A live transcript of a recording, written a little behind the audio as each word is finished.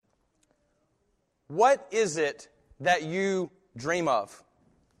What is it that you dream of?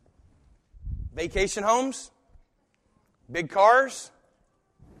 Vacation homes? Big cars?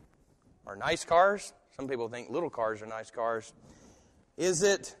 Or nice cars? Some people think little cars are nice cars. Is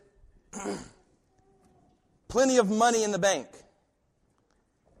it plenty of money in the bank?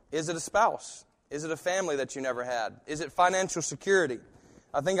 Is it a spouse? Is it a family that you never had? Is it financial security?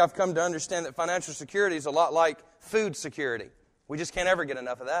 I think I've come to understand that financial security is a lot like food security. We just can't ever get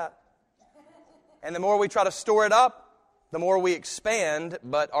enough of that. And the more we try to store it up, the more we expand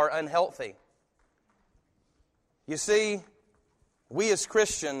but are unhealthy. You see, we as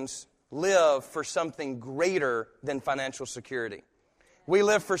Christians live for something greater than financial security. We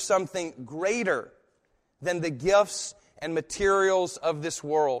live for something greater than the gifts and materials of this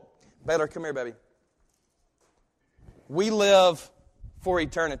world. Baylor, come here, baby. We live for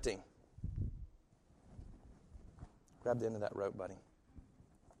eternity. Grab the end of that rope, buddy.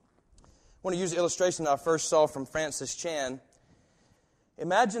 I want to use the illustration that I first saw from Francis Chan.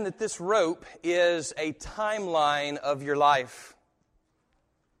 Imagine that this rope is a timeline of your life.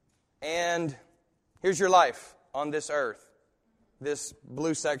 And here's your life on this earth. This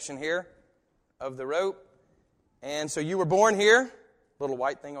blue section here of the rope. And so you were born here. Little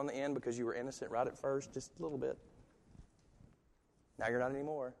white thing on the end because you were innocent right at first. Just a little bit. Now you're not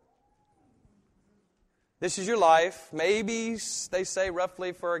anymore. This is your life. Maybe, they say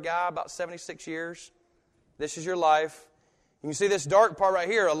roughly for a guy, about 76 years. This is your life. You can see this dark part right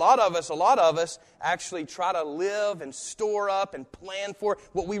here. A lot of us actually try to live and store up and plan for.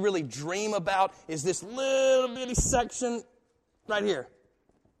 What we really dream about is this little bitty section right here.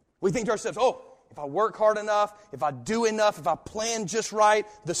 We think to ourselves, oh, if I work hard enough, if I do enough, if I plan just right,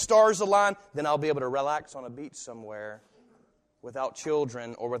 the stars align, then I'll be able to relax on a beach somewhere without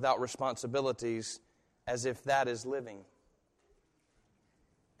children or without responsibilities, as if that is living.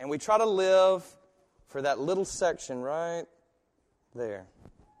 And we try to live for that little section right there.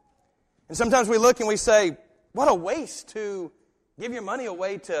 And sometimes we look and we say, what a waste to give your money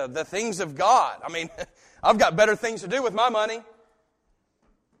away to the things of God. I mean, I've got better things to do with my money,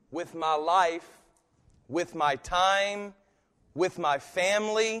 with my life, with my time, with my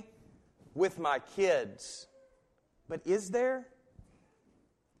family, with my kids. But is there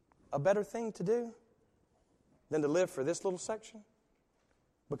a better thing to do than to live for this little section?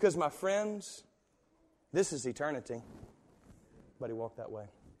 Because, my friends, this is eternity. Buddy, walk that way.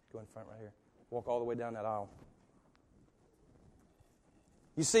 Go in front right here. Walk all the way down that aisle.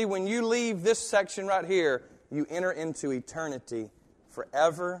 You see, when you leave this section right here, you enter into eternity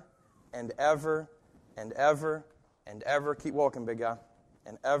forever and ever and ever and ever. Keep walking, big guy.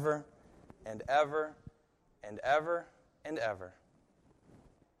 And ever and ever and ever and ever.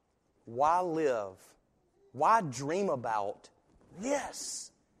 Why live? Why dream about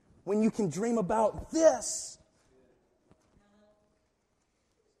this when you can dream about this?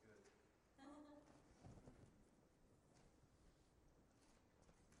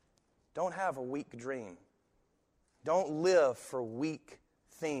 Don't have a weak dream. Don't live for weak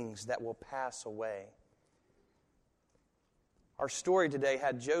things that will pass away. Our story today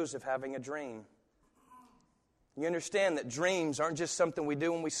had Joseph having a dream. You understand that dreams aren't just something we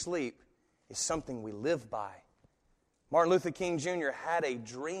do when we sleep. It's something we live by. Martin Luther King Jr. had a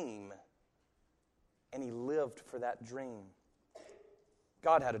dream, and he lived for that dream.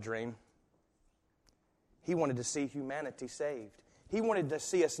 God had a dream. He wanted to see humanity saved. He wanted to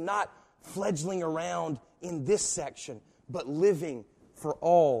see us not fledgling around in this section, but living for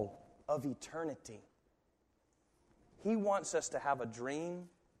all of eternity. He wants us to have a dream,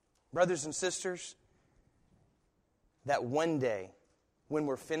 brothers and sisters, that one day, when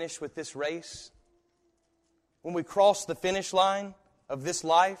we're finished with this race, when we cross the finish line of this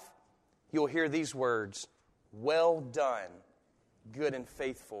life, you'll hear these words, "Well done, good and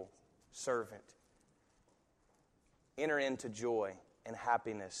faithful servant." Enter into joy and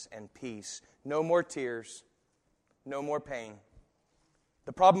happiness and peace. No more tears, no more pain.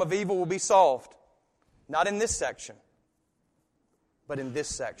 The problem of evil will be solved, not in this section, but in this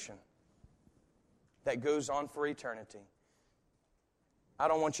section that goes on for eternity. I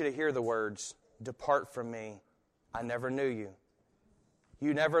don't want you to hear the words, "Depart from me, I never knew you."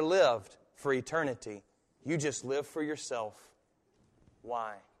 You never lived for eternity. You just lived for yourself.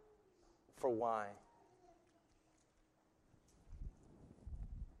 Why? For why?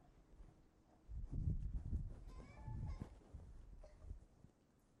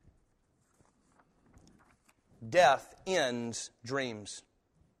 Death ends dreams.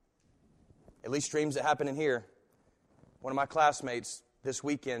 At least dreams that happen in here. One of my classmates this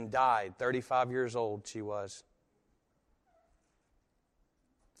weekend died, 35 years old she was.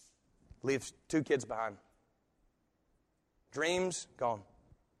 leaves 2 kids behind. Dreams, gone.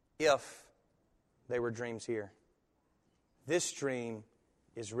 If they were dreams here. This dream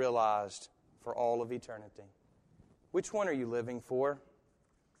is realized for all of eternity. Which one are you living for?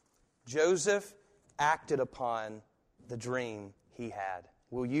 Joseph acted upon the dream he had.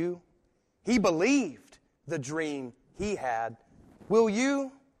 Will you? He believed the dream he had. Will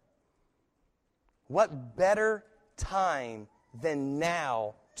you? What better time than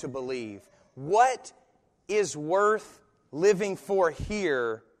now to believe? What is worth living for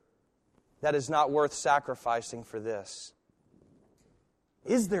here that is not worth sacrificing for this?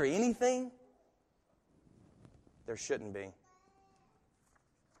 Is there anything? There shouldn't be.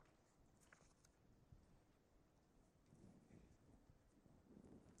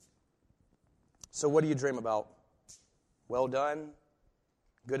 So what do you dream about? Well done?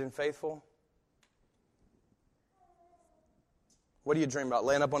 Good and faithful? What do you dream about?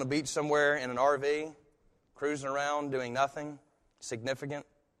 Laying up on a beach somewhere in an RV, cruising around, doing nothing significant?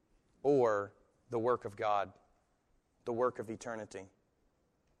 Or the work of God, the work of eternity?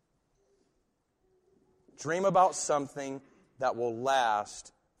 Dream about something that will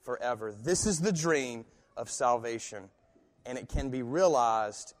last forever. This is the dream of salvation, and it can be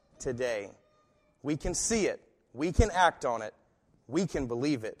realized today. We can see it. We can act on it. We can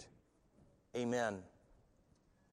believe it. Amen.